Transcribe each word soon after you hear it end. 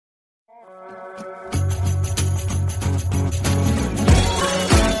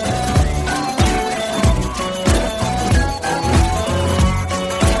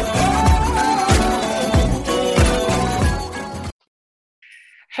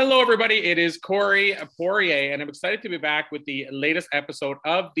Hello, everybody. It is Corey Poirier, and I'm excited to be back with the latest episode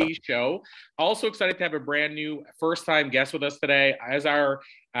of the show. Also excited to have a brand new first-time guest with us today. As our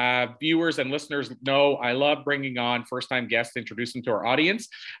viewers and listeners know, I love bringing on first-time guests to introduce them to our audience.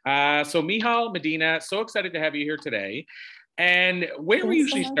 So Michal Medina, so excited to have you here today. And where we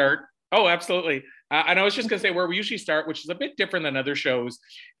usually start, oh, absolutely. And I was just going to say where we usually start, which is a bit different than other shows,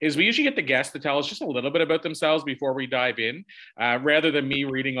 is we usually get the guests to tell us just a little bit about themselves before we dive in, rather than me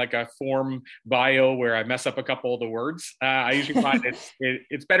reading like a form bio where I mess up a couple of the words. I usually find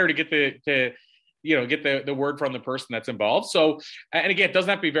it's better to get the word from the person that's involved. So, and again, it doesn't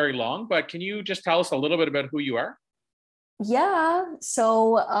have to be very long, but can you just tell us a little bit about who you are? Yeah.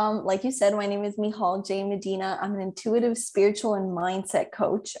 So, like you said, my name is Michal J. Medina. I'm an intuitive, spiritual, and mindset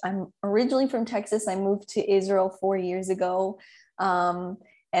coach. I'm originally from Texas. I moved to Israel 4 years ago. And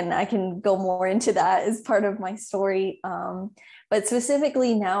I can go more into that as part of my story. But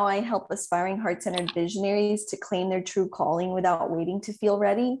specifically now I help aspiring heart-centered visionaries to claim their true calling without waiting to feel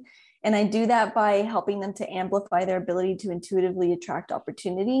ready. And I do that by helping them to amplify their ability to intuitively attract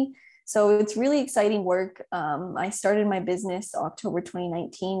opportunity. So it's really exciting work. I started my business October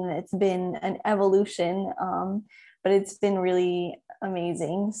 2019. It's been an evolution, but it's been really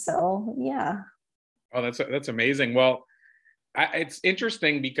amazing. So yeah. Oh, that's amazing. Well, it's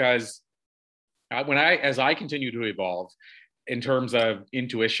interesting because as I continue to evolve in terms of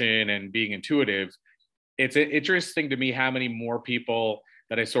intuition and being intuitive, it's interesting to me how many more people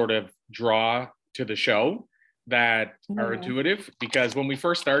that I sort of draw to the show that are intuitive, because when we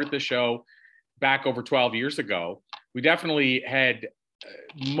first started the show back over 12 years ago, we definitely had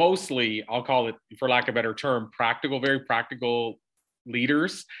mostly, I'll call it for lack of a better term, very practical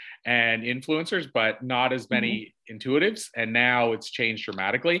leaders and influencers, but not as many intuitives. And now it's changed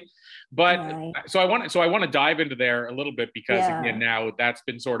dramatically. But so I want to dive into there a little bit because again, now that's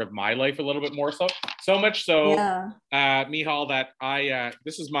been sort of my life a little bit more so much so, Michal, that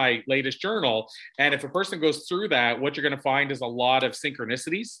this is my latest journal. And if a person goes through that, what you're going to find is a lot of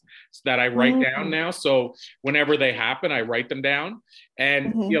synchronicities that I write down now. So whenever they happen, I write them down.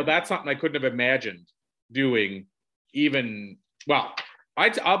 And, that's something I couldn't have imagined doing even, well,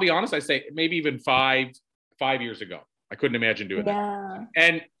 I'll be honest, I say maybe even five years ago. I couldn't imagine doing that.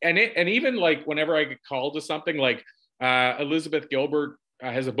 And even like whenever I get called to something like Elizabeth Gilbert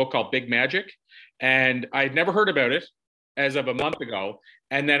has a book called Big Magic, and I'd never heard about it as of a month ago.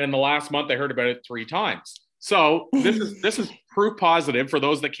 And then in the last month, I heard about it 3 times. So this is proof positive for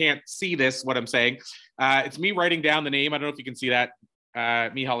those that can't see this, what I'm saying. It's me writing down the name. I don't know if you can see that.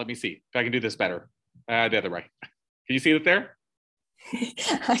 Michal, let me see if I can do this better. The other way. Can you see it there?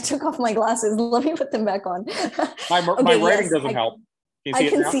 I took off my glasses. Let me put them back on. My writing doesn't help. I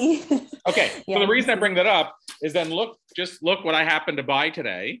can see. Okay. So the reason I bring that up is then look what I happened to buy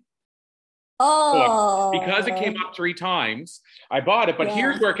today. Oh. Because it came up 3 times, I bought it. But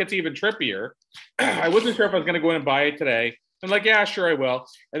here's where it gets even trippier. I wasn't sure if I was going to go in and buy it today. I'm like, yeah, sure I will.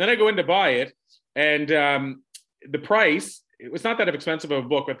 And then I go in to buy it. And the price, it was not that expensive of a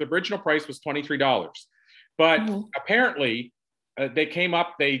book, but the original price was $23. But apparently, they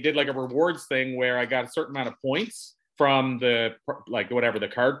did like a rewards thing where I got a certain amount of points from the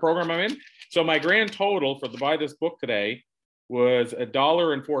card program I'm in. So my grand total to buy this book today was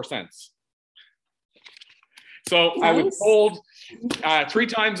 $1.04. So nice. I was told 3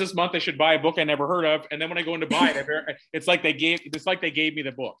 times this month I should buy a book I never heard of, and then when I go in to buy it, it's like they gave me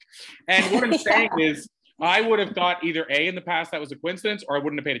the book. And what I'm saying is, I would have thought either A, in the past that was a coincidence, or I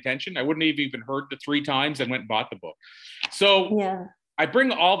wouldn't have paid attention. I wouldn't have even heard the 3 times and went and bought the book. So I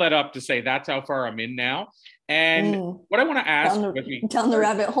bring all that up to say that's how far I'm in now. And what I want to ask down the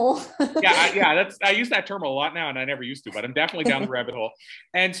rabbit hole. I use that term a lot now, and I never used to, but I'm definitely down the rabbit hole.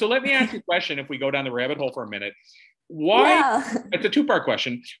 And so let me ask you a question. If we go down the rabbit hole for a minute, it's a 2-part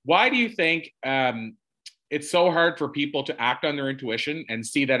question. Why do you think it's so hard for people to act on their intuition and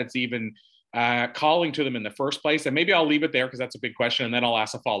see that it's even calling to them in the first place? And maybe I'll leave it there because that's a big question, and then I'll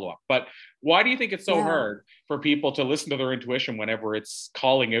ask a follow-up. But why do you think it's so hard for people to listen to their intuition whenever it's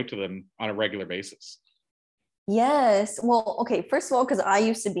calling out to them on a regular basis? Yes. Well, okay. First of all, because I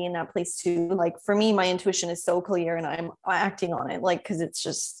used to be in that place too. Like for me, my intuition is so clear and I'm acting on it, like, because it's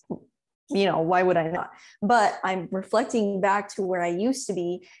just, why would I not? But I'm reflecting back to where I used to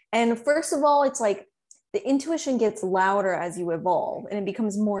be. And first of all, it's like the intuition gets louder as you evolve and it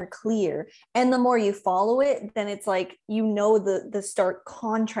becomes more clear. And the more you follow it, then it's like, the stark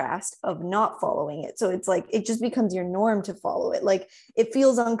contrast of not following it. So it's like, it just becomes your norm to follow it. Like it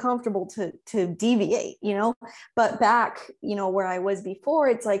feels uncomfortable to deviate, but back, where I was before,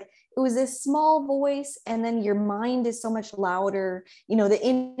 it's like, it was this small voice, and then your mind is so much louder, the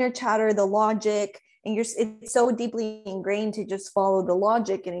inner chatter, the logic, and it's so deeply ingrained to just follow the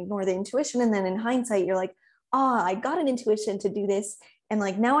logic and ignore the intuition. And then in hindsight, you're like, I got an intuition to do this. And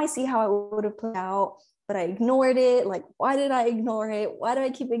like, now I see how it would have played out, but I ignored it. Like, why did I ignore it? Why do I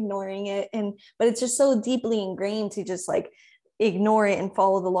keep ignoring it? But it's just so deeply ingrained to just like ignore it and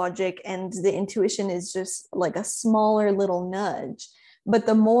follow the logic. And the intuition is just like a smaller little nudge. But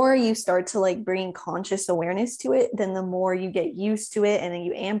the more you start to like bring conscious awareness to it, then the more you get used to it, and then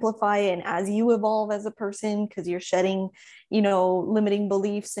you amplify it. And as you evolve as a person, because you're shedding, limiting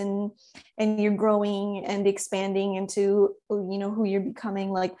beliefs, and you're growing and expanding into, who you're becoming,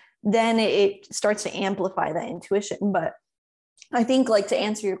 like, then it starts to amplify that intuition. But I think, like, to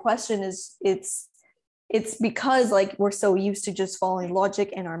answer your question, is it's because like we're so used to just following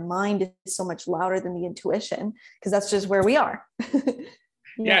logic, and our mind is so much louder than the intuition, because that's just where we are.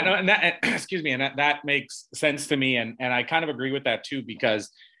 Yeah, no, and that, excuse me, and that makes sense to me, and I kind of agree with that too, because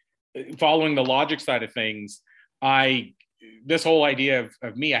following the logic side of things, this whole idea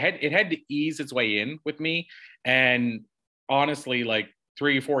of me, it had to ease its way in with me, and honestly, like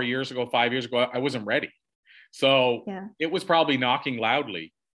 3 or 4 years ago, 5 years ago, I wasn't ready, so it was probably knocking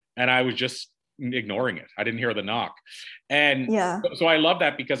loudly, and I was just ignoring it. I didn't hear the knock, and so I love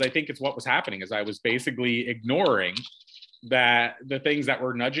that, because I think it's what was happening is I was basically ignoring that the things that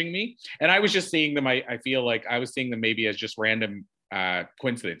were nudging me, and I was just seeing them. I feel like I was seeing them maybe as just random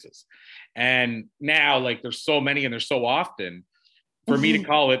coincidences, and now like there's so many and there's so often, for me to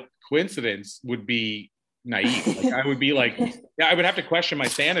call it coincidence would be naive. Like, I would be like, I would have to question my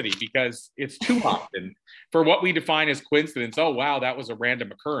sanity, because it's too often for what we define as coincidence. Oh wow, that was a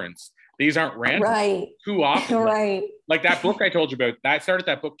random occurrence. These aren't random. Right. Too often. Right. Like that book I told you about, I started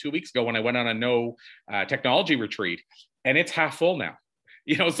that book 2 weeks ago when I went on a no technology retreat, and it's half full now.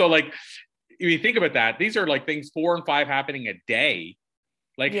 So like, if you think about that, these are like things 4 and 5 happening a day.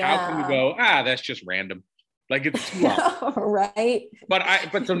 Like, how can you go, that's just random? Like, it's too often. Right.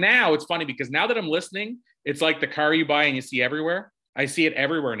 But so now it's funny, because now that I'm listening, it's like the car you buy and you see everywhere. I see it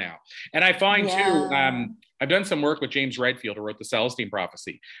everywhere now. And I find too, I've done some work with James Redfield, who wrote the Celestine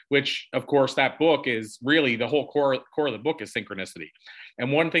Prophecy, which of course that book is really the whole core of the book is synchronicity.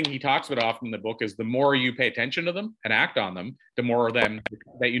 And one thing he talks about often in the book is the more you pay attention to them and act on them, the more of them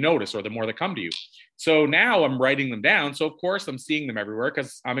that you notice, or the more that come to you. So now I'm writing them down. So of course I'm seeing them everywhere,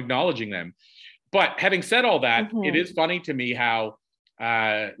 because I'm acknowledging them. But having said all that, it is funny to me how,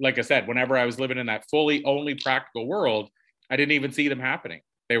 like I said, whenever I was living in that fully only practical world, I didn't even see them happening.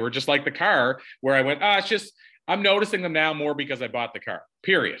 They were just like the car, where I went, it's just, I'm noticing them now more because I bought the car,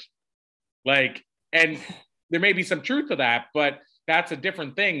 period. Like, and there may be some truth to that, but that's a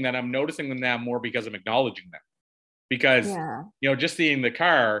different thing, than I'm noticing them now more because I'm acknowledging them. Because, just seeing the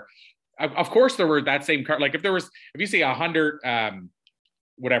car, of course there were that same car. Like if you see 100,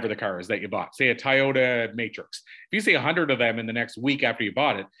 whatever the car is that you bought, say a Toyota Matrix, if you see 100 of them in the next week after you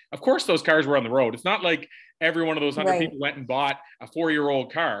bought it, of course those cars were on the road. It's not like every one of those 100 people went and bought a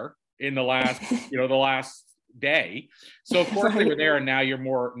 4-year-old car in the last, the last day. So of course they were there, and now you're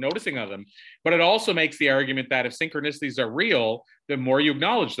more noticing of them. But it also makes the argument that if synchronicities are real, the more you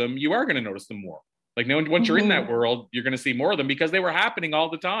acknowledge them, you are going to notice them more. Like once you're in that world, you're going to see more of them, because they were happening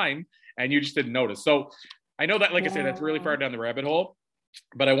all the time and you just didn't notice. So I know that, like I said, that's really far down the rabbit hole,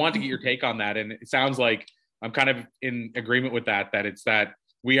 but I want to get your take on that. And it sounds like I'm kind of in agreement with that it's that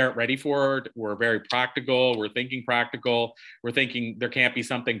we aren't ready for it. We're very practical. We're thinking practical. We're thinking there can't be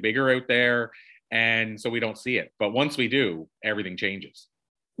something bigger out there. And so we don't see it. But once we do, everything changes.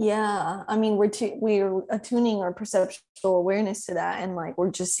 Yeah. I mean, we're attuning our perceptual awareness to that. And like, we're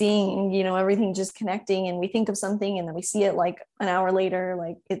just seeing, everything just connecting, and we think of something and then we see it like an hour later.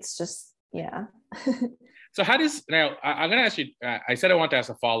 Like, it's just, So now I'm going to ask you, I said I want to ask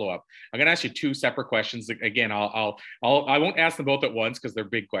a follow-up. I'm going to ask you 2 separate questions. Again, I won't ask them both at once, because they're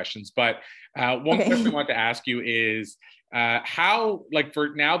big questions, but one question I want to ask you is how, like,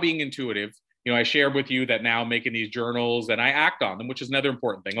 for now being intuitive, I shared with you that now I'm making these journals and I act on them, which is another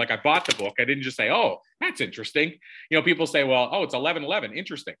important thing. Like, I bought the book. I didn't just say, oh, that's interesting. People say, well, oh, it's 11/11,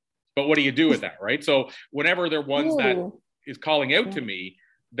 interesting. But what do you do with that, right? So whenever they're ones that is calling out to me,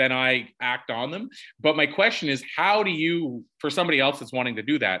 then I act on them. But my question is, how do you, for somebody else that's wanting to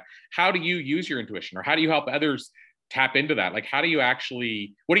do that, how do you use your intuition, or how do you help others tap into that? Like, how do you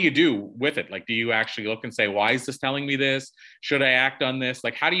actually, what do you do with it? Like, do you actually look and say, why is this telling me this? Should I act on this?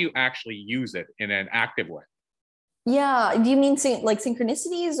 Like, how do you actually use it in an active way? Yeah. Do you mean like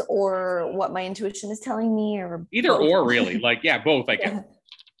synchronicities, or what my intuition is telling me, or either both? Or really? Like, both, I guess.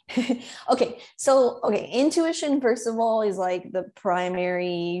 Okay, intuition first of all is like the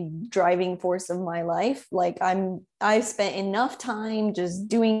primary driving force of my life. Like I've spent enough time just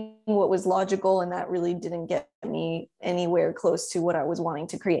doing what was logical, and that really didn't get me anywhere close to what I was wanting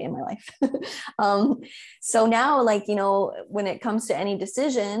to create in my life. um so now, like, when it comes to any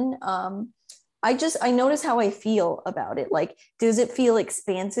decision, I notice how I feel about it. Like, does it feel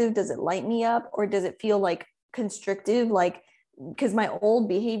expansive? Does it light me up? Or does it feel like constrictive? Like, because my old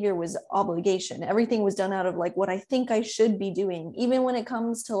behavior was obligation. Everything was done out of like what I think I should be doing. Even when it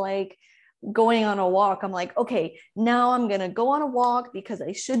comes to like going on a walk, I'm like, okay, now I'm going to go on a walk because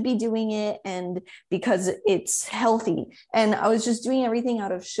I should be doing it and because it's healthy. And I was just doing everything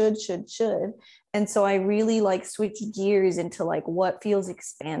out of should. And so I really like switched gears into like what feels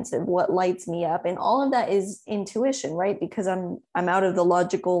expansive, what lights me up. And all of that is intuition, right? Because I'm out of the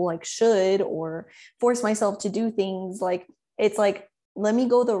logical like should or force myself to do things. Like it's like, let me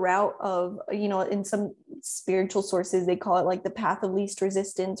go the route of, in some spiritual sources, they call it like the path of least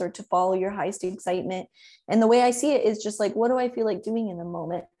resistance, or to follow your highest excitement. And the way I see it is just like, what do I feel like doing in the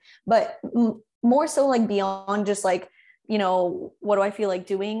moment? But more so like beyond just like, what do I feel like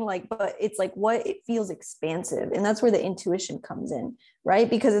doing? Like, but it's like what it feels expansive. And that's where the intuition comes in, right?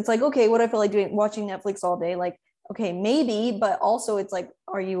 Because it's like, okay, what do I feel like doing? Watching Netflix all day. Like, okay, maybe, but also it's like,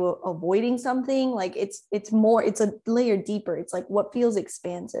 are you avoiding something? Like it's a layer deeper. It's like what feels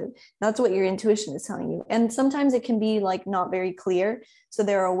expansive. That's what your intuition is telling you. And sometimes it can be like not very clear. So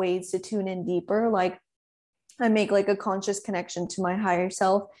there are ways to tune in deeper. Like I make like a conscious connection to my higher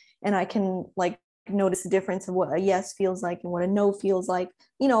self, and I can like notice the difference of what a yes feels like and what a no feels like.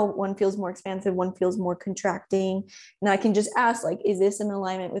 One feels more expansive, one feels more contracting. And I can just ask, like, is this in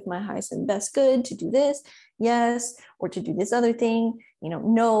alignment with my highest and best good to do this? Yes. Or to do this other thing,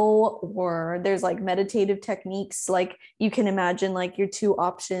 no. Or there's like meditative techniques. Like you can imagine like your two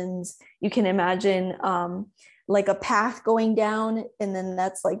options. You can imagine like a path going down, and then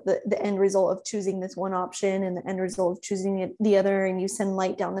that's like the end result of choosing this one option and the end result of choosing the other, and you send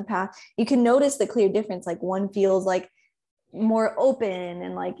light down the path. You can notice the clear difference. Like one feels like more open,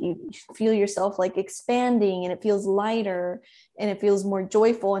 and like you feel yourself like expanding, and it feels lighter and it feels more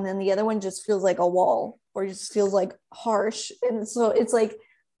joyful, and then the other one just feels like a wall or just feels like harsh. And so it's like,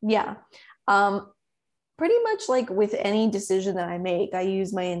 yeah. Pretty much like with any decision that I make, I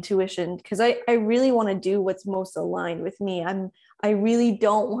use my intuition because I really want to do what's most aligned with me. I really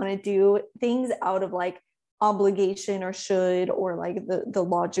don't want to do things out of like obligation or should, or like the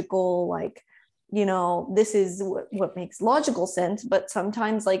logical, like, this is what makes logical sense. But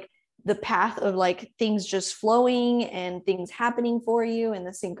sometimes like the path of like things just flowing and things happening for you and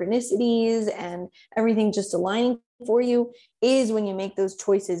the synchronicities and everything just aligning for you is when you make those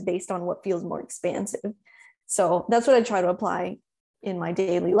choices based on what feels more expansive. So that's what I try to apply in my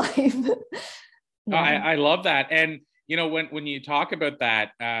daily life. Yeah. I love that. And, when you talk about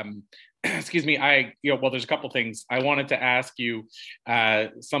that, excuse me, well, there's a couple things. I wanted to ask you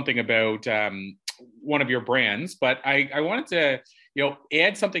something about one of your brands, but I wanted to,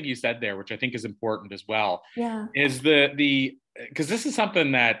 add something you said there, which I think is important as well. Yeah. Is because this is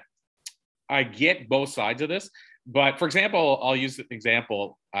something that I get both sides of this. But for example, I'll use an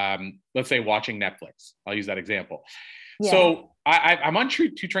example. Let's say watching Netflix. I'll use that example. Yeah. So I'm on two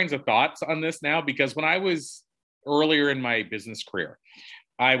trains of thoughts on this now, because when I was earlier in my business career,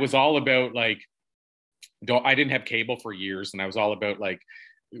 I was all about like, I didn't have cable for years, and I was all about like,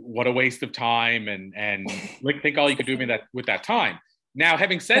 what a waste of time, and like think all you could do with that time. Now,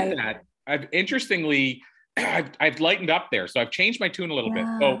 having said that, I've lightened up there, so I've changed my tune a little bit.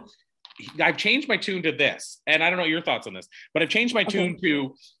 So I've changed my tune to this, and I don't know your thoughts on this, but I've changed my tune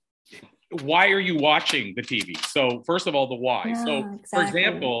to, why are you watching the TV? So first of all, the why. Yeah, so exactly. For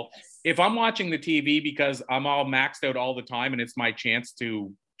example, if I'm watching the TV because I'm all maxed out all the time and it's my chance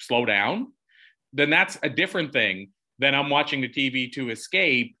to slow down, then that's a different thing than I'm watching the TV to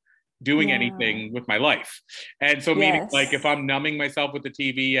escape doing anything with my life. And so meaning like if I'm numbing myself with the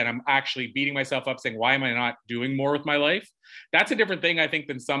TV and I'm actually beating myself up saying, why am I not doing more with my life? That's a different thing, I think,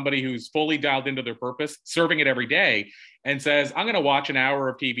 than somebody who's fully dialed into their purpose, serving it every day, and says, I'm going to watch an hour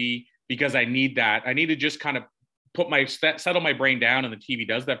of TV because I need that. I need to just kind of settle my brain down, and the TV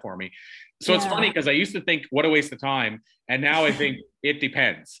does that for me. So it's funny because I used to think, what a waste of time. And now I think it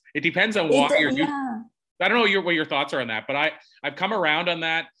depends. It depends on why you're doing. I don't know what your thoughts are on that, but I've come around on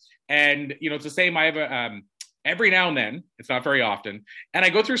that. And, it's the same. I have every now and then, it's not very often, and I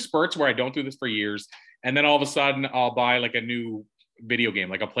go through spurts where I don't do this for years. And then all of a sudden I'll buy like a new video game,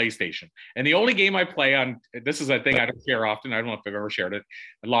 like a PlayStation. And the only game I play on, this is a thing I don't share often. I don't know if I've ever shared it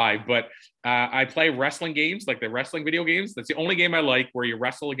live, but I play wrestling games, like the wrestling video games. That's the only game I like where you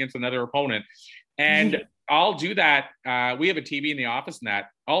wrestle against another opponent. And I'll do that. We have a TV in the office and that.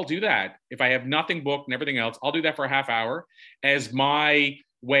 I'll do that. If I have nothing booked and everything else, I'll do that for a half hour as my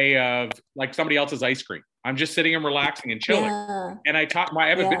way of like somebody else's ice cream. I'm just sitting and relaxing and chilling. Yeah. And I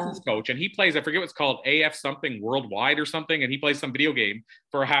have a business coach and he plays, I forget what's called, AF something worldwide or something. And he plays some video game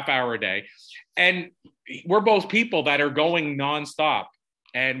for a half hour a day. And we're both people that are going nonstop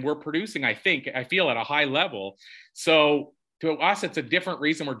and we're producing, I feel at a high level. So to us, it's a different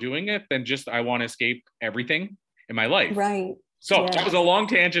reason we're doing it than just, I want to escape everything in my life. Right. So that was a long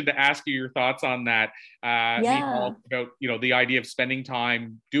tangent to ask you your thoughts on that, about, the idea of spending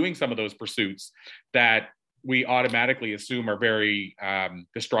time doing some of those pursuits that we automatically assume are very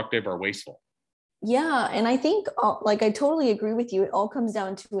destructive or wasteful. Yeah. And I think like, I totally agree with you. It all comes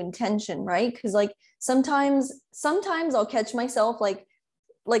down to intention, right? Because like sometimes I'll catch myself like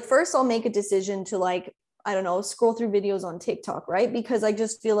first I'll make a decision to like, I don't know, scroll through videos on TikTok, right? Because I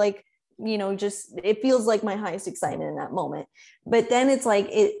just feel like, just it feels like my highest excitement in that moment. But then it's like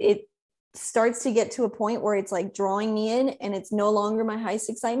it starts to get to a point where it's like drawing me in and it's no longer my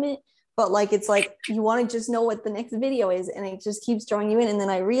highest excitement, but like it's like you want to just know what the next video is and it just keeps drawing you in. And then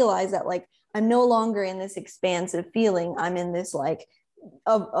I realize that like I'm no longer in this expansive feeling. I'm in this like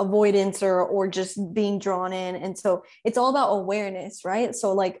avoidance or just being drawn in. And so it's all about awareness, right?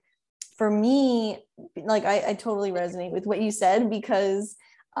 So like for me, like I totally resonate with what you said because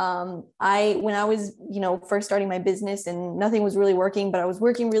when I was, first starting my business and nothing was really working, but I was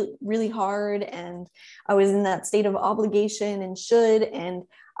working really, really hard and I was in that state of obligation and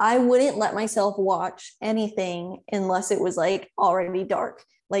I wouldn't let myself watch anything unless it was like already dark.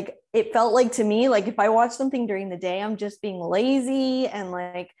 Like it felt like to me, like if I watch something during the day, I'm just being lazy and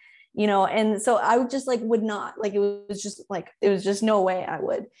like, and so I would just like would not like, it was just no way I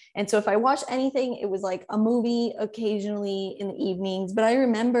would. And so if I watched anything, it was like a movie occasionally in the evenings. But I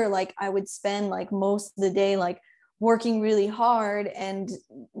remember like I would spend like most of the day like working really hard and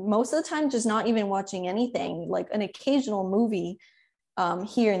most of the time just not even watching anything, like an occasional movie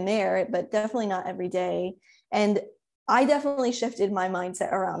here and there, but definitely not every day. And I definitely shifted my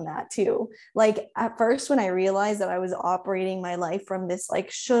mindset around that too. Like at first, when I realized that I was operating my life from this like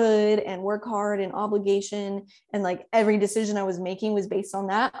should and work hard and obligation, and like every decision I was making was based on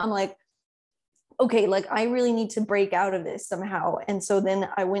that, I'm like, okay, like I really need to break out of this somehow. And so then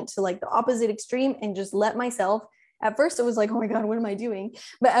I went to like the opposite extreme and just let myself. At first, it was like, oh my God, what am I doing?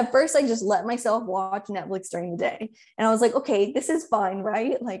 But at first, I just let myself watch Netflix during the day. And I was like, okay, this is fine,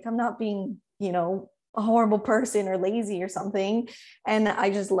 right? Like I'm not being, a horrible person or lazy or something. And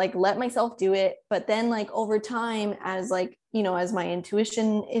I just like let myself do it. But then like over time, as like, as my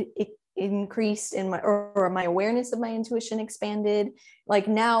intuition it increased in or my awareness of my intuition expanded, like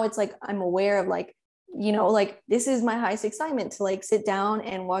now it's like I'm aware of like, like this is my highest excitement to like sit down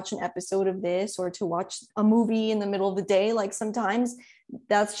and watch an episode of this or to watch a movie in the middle of the day. Like sometimes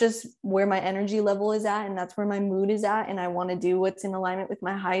that's just where my energy level is at and that's where my mood is at, and I want to do what's in alignment with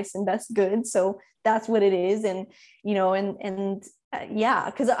my highest and best good. So that's what it is. And yeah,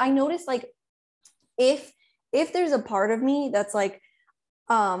 because I noticed like if there's a part of me that's like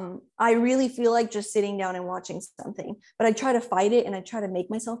I really feel like just sitting down and watching something, but I try to fight it and I try to make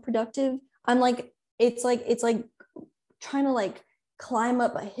myself productive. I'm like it's like trying to like climb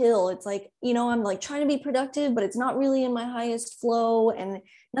up a hill. It's like, I'm like trying to be productive, but it's not really in my highest flow and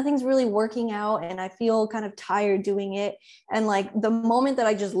nothing's really working out. And I feel kind of tired doing it. And like the moment that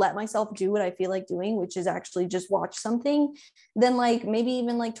I just let myself do what I feel like doing, which is actually just watch something, then like maybe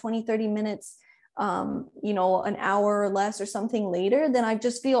even like 20-30 minutes, an hour or less or something later, then I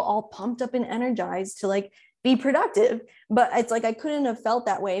just feel all pumped up and energized to like be productive. But it's like I couldn't have felt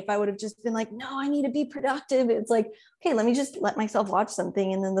that way if I would have just been like, no, I need to be productive. It's like, okay, let me just let myself watch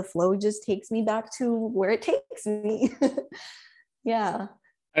something and then the flow just takes me back to where it takes me. Yeah.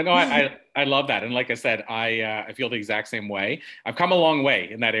 I know I love that. And like I said, I feel the exact same way. I've come a long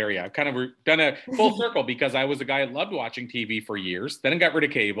way in that area. I've kind of done a full circle because I was a guy that loved watching TV for years, then I got rid of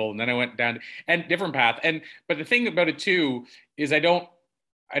cable and then I went down and different path. But the thing about it too, is I don't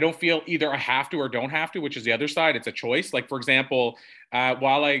feel either I have to or don't have to, which is the other side. It's a choice. Like, for example,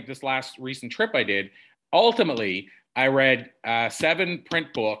 this last recent trip I did, ultimately, I read 7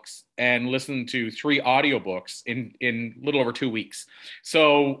 print books and listened to 3 audiobooks in little over 2 weeks.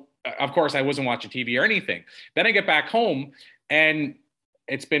 So, of course, I wasn't watching TV or anything. Then I get back home and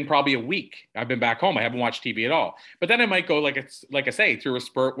it's been probably a week. I've been back home. I haven't watched TV at all. But then I might go, like I say, through a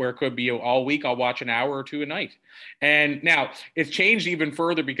spurt where it could be all week. I'll watch an hour or two a night. And now it's changed even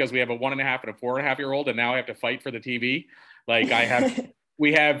further because we have a 1.5 and a 4.5 year old, and now I have to fight for the TV. Like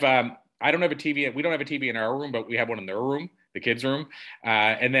we have. I don't have a TV. We don't have a TV in our room, but we have one in their room, the kids' room,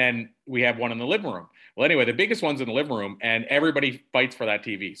 and then we have one in the living room. Well, anyway, the biggest one's in the living room, and everybody fights for that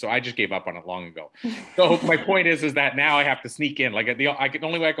TV. So I just gave up on it long ago. So my point is that now I have to sneak in. Like the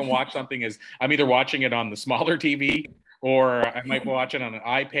only way I can watch something is I'm either watching it on the smaller TV or I might watch it on an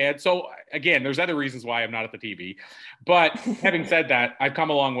iPad. So again, there's other reasons why I'm not at the TV. But having said that, I've come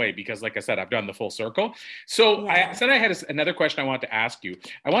a long way because, like I said, I've done the full circle. So I said I had another question I want to ask you.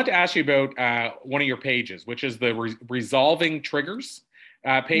 I want to ask you about one of your pages, which is the Resolving Triggers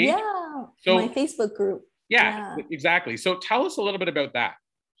page. Yeah, so my Facebook group. Yeah, exactly. So tell us a little bit about that.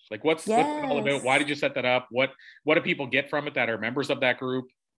 Like what's it all about? Why did you set that up? What do people get from it that are members of that group?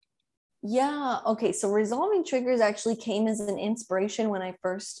 Yeah. Okay. So resolving triggers actually came as an inspiration when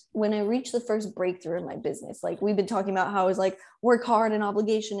I reached the first breakthrough in my business. Like we've been talking about how I was like work hard and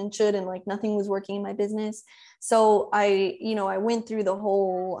obligation and should, and like nothing was working in my business. So I went through the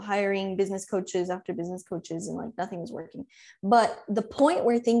whole hiring business coaches after business coaches and like nothing was working. But the point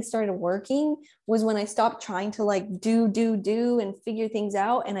where things started working was when I stopped trying to like do and figure things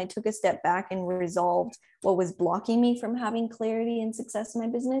out. And I took a step back and resolved what was blocking me from having clarity and success in my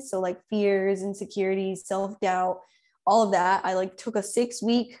business. So like fears, insecurities, self-doubt, all of that. I like took a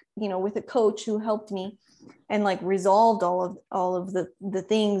 6-week, with a coach who helped me and like resolved all of the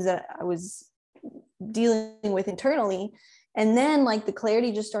things that I was dealing with internally. And then like the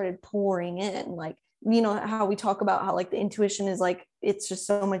clarity just started pouring in, like, how we talk about how like the intuition is like, it's just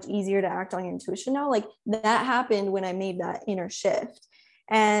so much easier to act on your intuition now. Like that happened when I made that inner shift.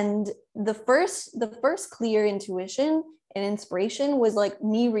 And the first clear intuition and inspiration was like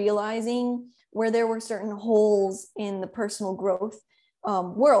me realizing where there were certain holes in the personal growth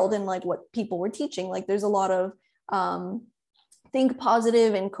world and like what people were teaching. Like there's a lot of think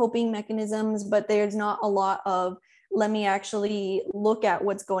positive and coping mechanisms, but there's not a lot of let me actually look at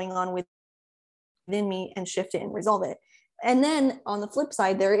what's going on within me and shift it and resolve it. And then on the flip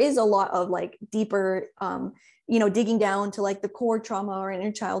side, there is a lot of like deeper, digging down to like the core trauma or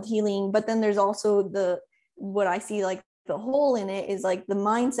inner child healing. But then there's also what I see like the hole in it is like the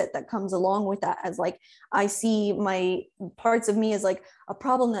mindset that comes along with that, as like I see my parts of me as like a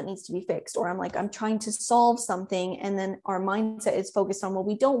problem that needs to be fixed, or I'm trying to solve something, and then our mindset is focused on what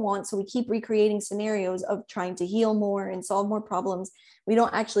we don't want, so we keep recreating scenarios of trying to heal more and solve more problems. We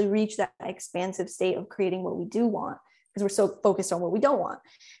don't actually reach that expansive state of creating what we do want because we're so focused on what we don't want.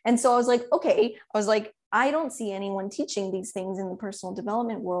 And so I was like, I don't see anyone teaching these things in the personal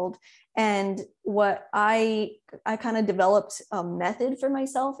development world. And what I kind of developed a method for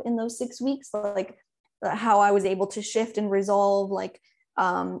myself in those 6 weeks, like how I was able to shift and resolve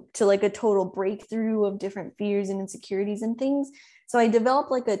to like a total breakthrough of different fears and insecurities and things. So I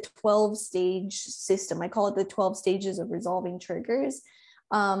developed like a 12-stage system. I call it the 12 stages of resolving triggers.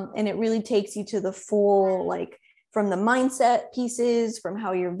 And it really takes you to the full, like, from the mindset pieces, from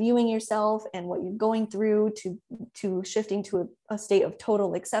how you're viewing yourself and what you're going through, to shifting to a state of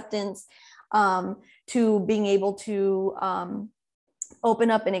total acceptance, to being able to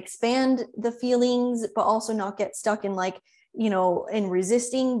open up and expand the feelings, but also not get stuck in like, in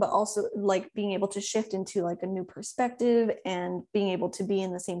resisting, but also like being able to shift into like a new perspective and being able to be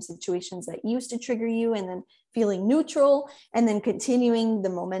in the same situations that used to trigger you, and then feeling neutral, and then continuing the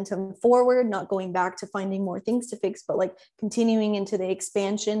momentum forward, not going back to finding more things to fix, but like continuing into the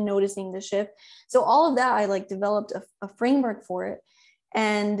expansion, noticing the shift. So all of that, I like developed a framework for it.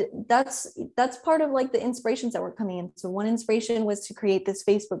 And that's part of like the inspirations that were coming in. So one inspiration was to create this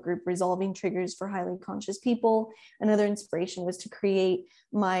Facebook group, Resolving Triggers for Highly Conscious People. Another inspiration was to create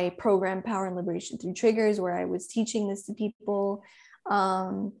my program, Power and Liberation Through Triggers, where I was teaching this to people.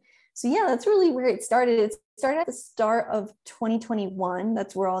 So yeah, that's really where it started. It started at the start of 2021.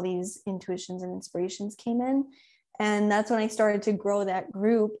 That's where all these intuitions and inspirations came in. And that's when I started to grow that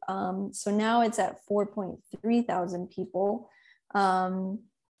group. So now it's at 4.3 thousand people.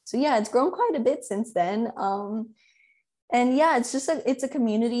 So yeah, it's grown quite a bit since then. And yeah, it's a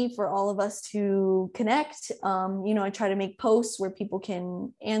community for all of us to connect. I try to make posts where people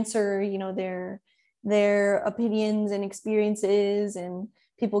can answer, their opinions and experiences, and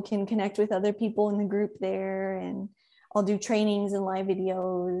people can connect with other people in the group there. And I'll do trainings and live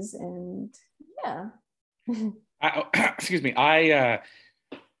videos, and yeah. Excuse me.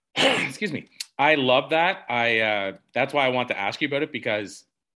 Excuse me. I love that. That's why I want to ask you about it, because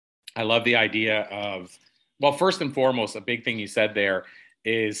I love the idea of, well, first and foremost, a big thing you said there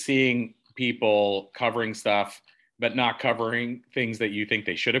is seeing people covering stuff, but not covering things that you think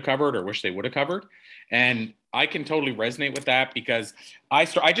they should have covered or wish they would have covered. And I can totally resonate with that because I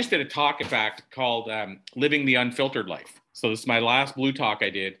just did a talk, in fact, called Living the Unfiltered Life. So this is my last Blue Talk I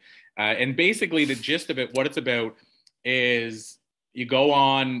did. And basically the gist of it, what it's about is you go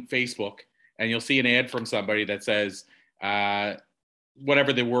on Facebook and you'll see an ad from somebody that says,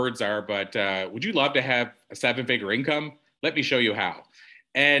 whatever the words are, but would you love to have a 7-figure income? Let me show you how.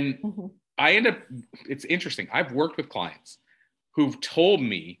 And it's interesting. I've worked with clients who've told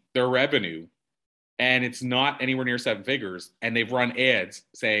me their revenue and it's not anywhere near 7 figures. And they've run ads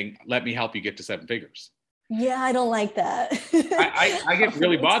saying, let me help you get to 7 figures. Yeah, I don't like that. I get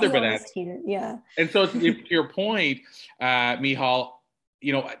really bothered by that. Here. Yeah. And so to your point, Michal,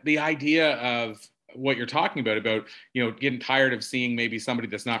 the idea of what you're talking about, getting tired of seeing maybe somebody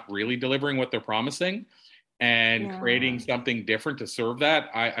that's not really delivering what they're promising and creating something different to serve that.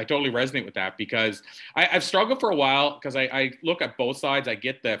 I totally resonate with that because I've struggled for a while because I look at both sides. I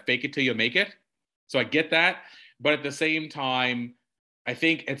get the fake it till you make it. So I get that. But at the same time, I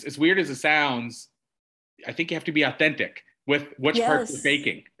think it's as weird as it sounds, I think you have to be authentic with which parts you're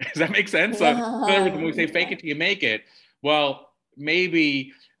faking. Does that make sense? So when we say fake it till you make it, well,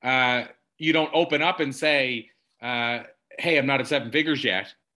 maybe you don't open up and say, hey, I'm not at 7 figures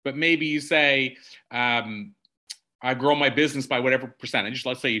yet. But maybe you say, I've grown my business by whatever percentage.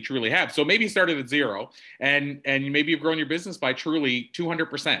 Let's say you truly have. So maybe you started at 0 and maybe you've grown your business by truly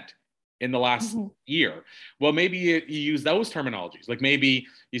 200% in the last year. Well, maybe you use those terminologies. Like maybe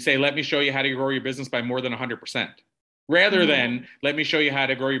you say, let me show you how to grow your business by more than 100%. Rather than let me show you how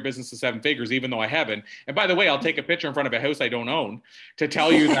to grow your business to 7 figures, even though I haven't. And by the way, I'll take a picture in front of a house I don't own to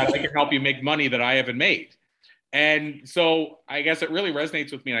tell you that I can help you make money that I haven't made. And so I guess it really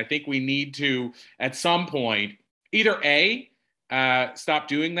resonates with me. And I think we need to, at some point, either A, stop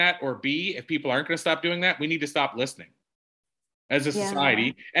doing that, or B, if people aren't going to stop doing that, we need to stop listening as a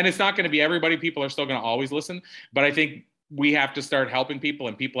society. And it's not going to be everybody. People are still going to always listen. But I think we have to start helping people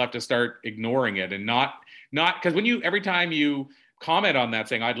and people have to start ignoring it and not because every time you comment on that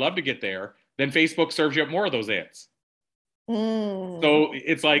saying, I'd love to get there, then Facebook serves you up more of those ads. So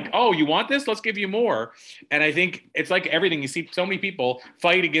it's like, oh, you want this? Let's give you more. And I think it's like everything. You see so many people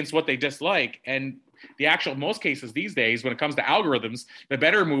fight against what they dislike. And the actual, most cases these days, when it comes to algorithms, the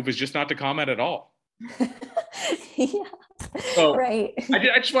better move is just not to comment at all. So right.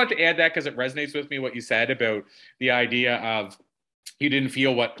 I just wanted to add that because it resonates with me what you said about the idea of you didn't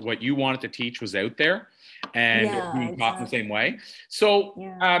feel what you wanted to teach was out there and being taught in the same way. So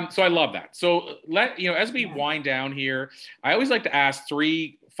so I love that. So as we wind down here, I always like to ask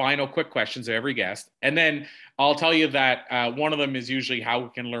 3 final quick questions of every guest. And then I'll tell you that one of them is usually how we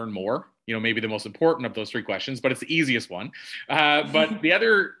can learn more. Maybe the most important of those 3 questions, but it's the easiest one. But the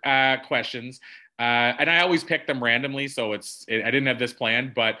other questions, and I always pick them randomly, so I didn't have this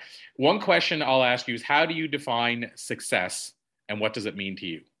planned, but one question I'll ask you is, how do you define success and what does it mean to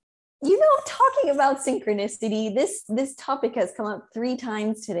you? Talking about synchronicity, this topic has come up 3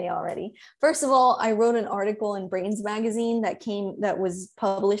 times today already. First of all, I wrote an article in Brains magazine that was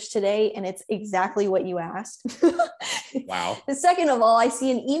published today, and it's exactly what you asked. Wow. Second of all, I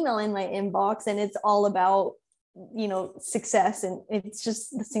see an email in my inbox and it's all about success, and it's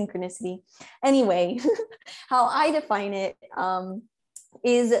just the synchronicity. Anyway, how I define it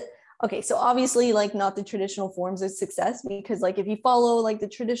is, okay, so obviously not the traditional forms of success, because if you follow the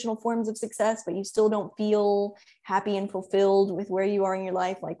traditional forms of success, but you still don't feel happy and fulfilled with where you are in your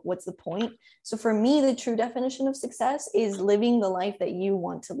life, what's the point? So for me, the true definition of success is living the life that you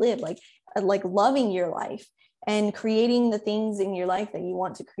want to live, like loving your life and creating the things in your life that you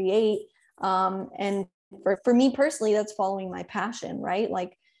want to create. And for me personally, that's following my passion, right?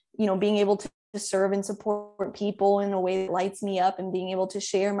 Being able to serve and support people in a way that lights me up, and being able to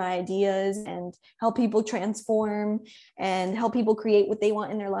share my ideas and help people transform and help people create what they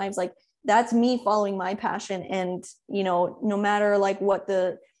want in their lives. That's me following my passion. And, no matter what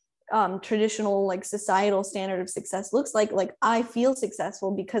the traditional societal standard of success looks like I feel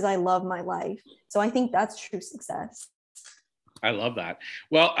successful because I love my life. So I think that's true success. I love that.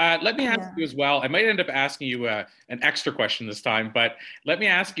 Well, let me ask you as well. I might end up asking you an extra question this time, but let me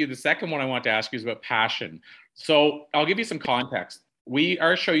ask you, the second one I want to ask you is about passion. So I'll give you some context.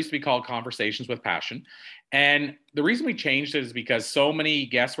 Our show used to be called Conversations with Passion. And the reason we changed it is because so many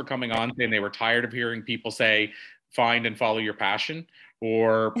guests were coming on and they were tired of hearing people say, find and follow your passion,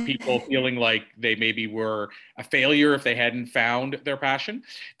 or people feeling like they maybe were a failure if they hadn't found their passion.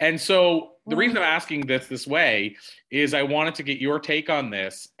 And so the reason I'm asking this way is I wanted to get your take on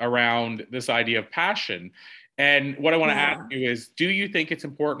this around this idea of passion. And what I want to ask Yeah. you is, do you think it's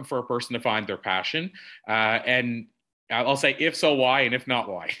important for a person to find their passion? And I'll say, if so, why? And if not,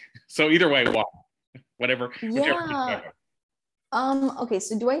 why? So either way, why? Whatever, whichever you Yeah. prefer. Okay,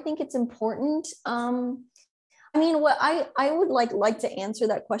 so do I think it's important? I mean, what I would like to answer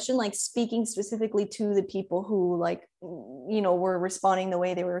that question, like speaking specifically to the people who like, were responding the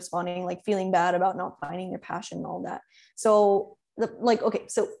way they were responding, like feeling bad about not finding their passion and all that. So okay,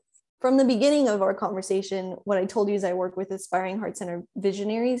 so from the beginning of our conversation, what I told you is I work with aspiring heart center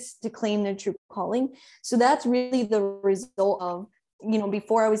visionaries to claim their true calling. So that's really the result of,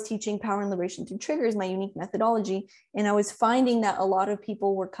 before I was teaching power and liberation through triggers, my unique methodology, and I was finding that a lot of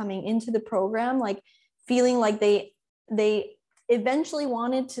people were coming into the program like feeling like they eventually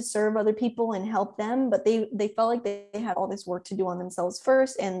wanted to serve other people and help them, but they felt like they had all this work to do on themselves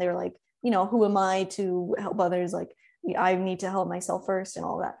first, and they're like, who am I to help others? Like, I need to help myself first and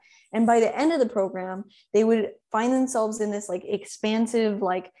all that. And by the end of the program, they would find themselves in this like expansive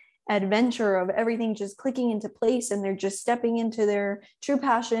like adventure of everything just clicking into place, and they're just stepping into their true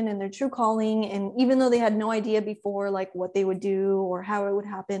passion and their true calling. And even though they had no idea before like what they would do or how it would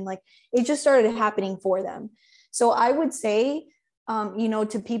happen, like it just started happening for them. So I would say,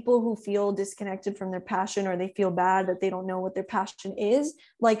 to people who feel disconnected from their passion, or they feel bad that they don't know what their passion is,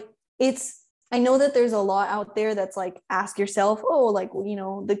 like it's I know that there's a lot out there that's like, ask yourself, oh, like,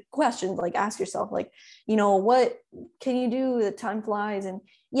 the questions, like ask yourself, like, what can you do that time flies? And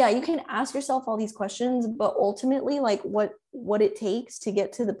yeah, you can ask yourself all these questions, but ultimately, like what it takes to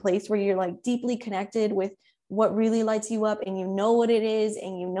get to the place where you're like deeply connected with what really lights you up, and you know what it is,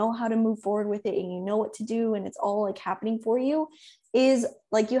 and you know how to move forward with it, and you know what to do, and it's all like happening for you, is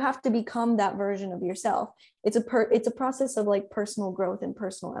like you have to become that version of yourself. It's a process of like personal growth and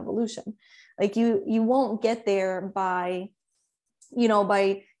personal evolution. Like you won't get there by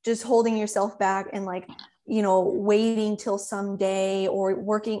by just holding yourself back and like waiting till someday or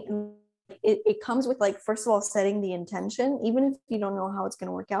working. It comes with like, first of all, setting the intention, even if you don't know how it's going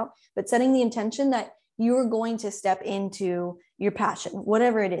to work out, but setting the intention that you're going to step into your passion,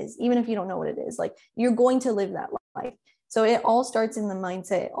 whatever it is, even if you don't know what it is, like you're going to live that life. So it all starts in the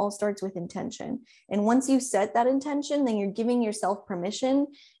mindset. It all starts with intention. And once you set that intention, then you're giving yourself permission,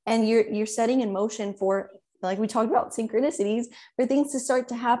 and you're setting in motion for, like we talked about, synchronicities, for things to start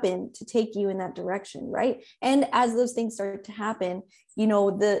to happen to take you in that direction, right? And as those things start to happen,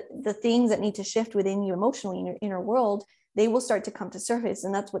 the things that need to shift within you emotionally in your inner world, they will start to come to surface.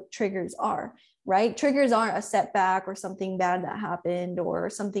 And that's what triggers are, right? Triggers aren't a setback or something bad that happened or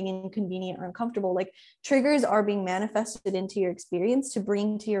something inconvenient or uncomfortable. Like, triggers are being manifested into your experience to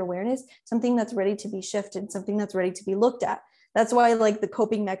bring to your awareness something that's ready to be shifted, something that's ready to be looked at. That's why, like, the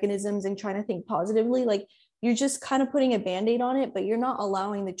coping mechanisms and trying to think positively, like, you're just kind of putting a band-aid on it, but you're not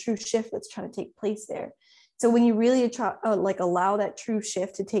allowing the true shift that's trying to take place there. So when you really allow that true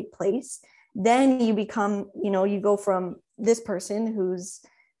shift to take place, then you become, you go from this person who's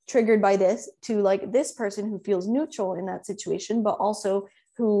triggered by this to like this person who feels neutral in that situation, but also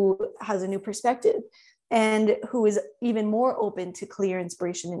who has a new perspective and who is even more open to clear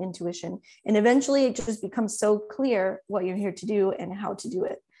inspiration and intuition. And eventually it just becomes so clear what you're here to do and how to do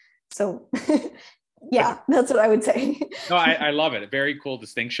it. So yeah, that's what I would say. No, I love it. A very cool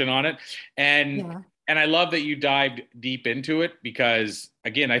distinction on it. And Yeah. and I love that you dived deep into it, because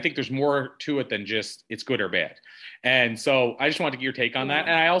again, I think there's more to it than just it's good or bad. And so I just want to get your take on that.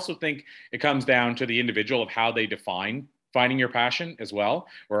 Yeah. And I also think it comes down to the individual of how they define finding your passion as well,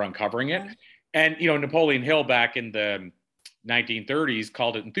 or uncovering it. Yeah. And Napoleon Hill back in the 1930s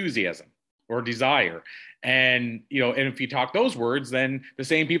called it enthusiasm or desire. And and if you talk those words, then the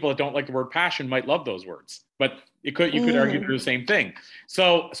same people that don't like the word passion might love those words. But you could argue they're the same thing.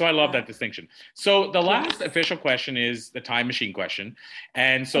 So I love Yeah. that distinction. So the Yeah. last official question is the time machine question.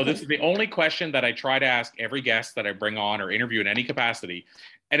 And so this Okay. is the only question that I try to ask every guest that I bring on or interview in any capacity.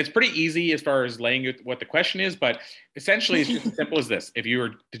 And it's pretty easy as far as laying out what the question is, but essentially it's just as simple as this. If you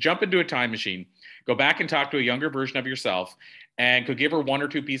were to jump into a time machine, go back and talk to a younger version of yourself, and could give her one or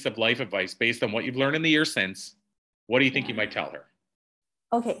two pieces of life advice based on what you've learned in the years since, what do you think Yeah. you might tell her?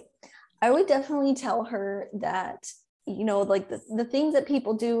 Okay. I would definitely tell her that, like the things that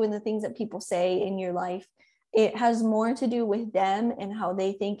people do and the things that people say in your life, it has more to do with them and how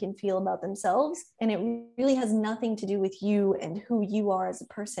they think and feel about themselves. And it really has nothing to do with you and who you are as a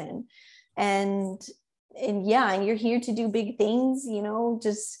person. And yeah, and you're here to do big things,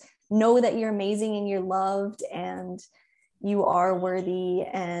 just know that you're amazing and you're loved and you are worthy,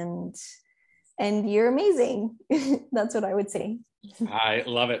 and you're amazing. That's what I would say. I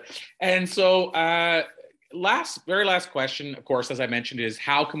love it. And so very last question, of course, as I mentioned, is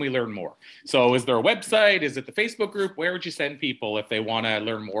how can we learn more? So is there a website? Is it the Facebook group? Where would you send people if they want to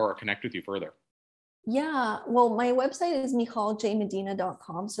learn more or connect with you further? Yeah, well, my website is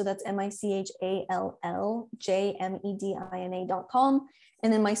michaljmedina.com. So that's michaljmedina.com.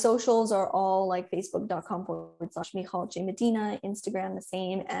 And then my socials are all like facebook.com/michaljmedina, Instagram the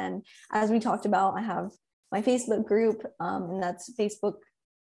same. And as we talked about, I have my Facebook group, and that's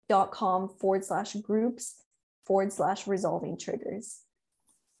facebook.com/groups/resolving triggers.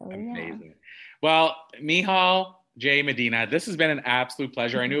 So, Amazing. Yeah. Well, Michal J. Medina, this has been an absolute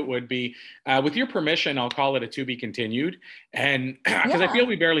pleasure. I knew it would be. With your permission, I'll call it a to be continued. And because I feel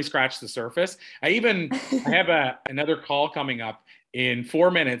we barely scratched the surface. I have another call coming up in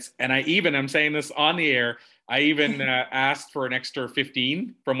 4 minutes. And I'm saying this on the air, I even asked for an extra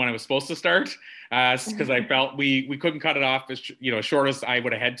 15 from when I was supposed to start, because I felt we couldn't cut it off as short as I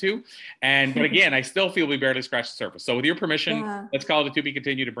would have had to. But again, I still feel we barely scratched the surface. So with your permission, let's call it a to be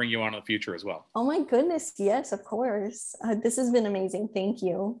continued to bring you on in the future as well. Oh my goodness, yes, of course. This has been amazing. Thank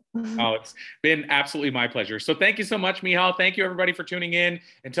you. Oh, it's been absolutely my pleasure. So thank you so much, Michal. Thank you, everybody, for tuning in.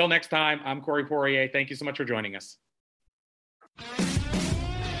 Until next time, I'm Corey Poirier. Thank you so much for joining us.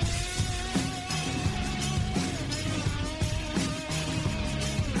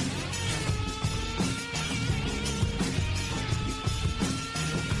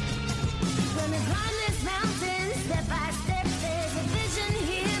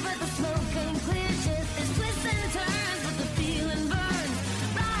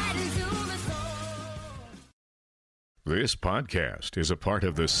 This podcast is a part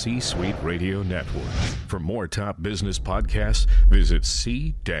of the C-Suite Radio Network. For more top business podcasts, visit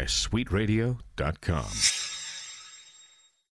c-suiteradio.com.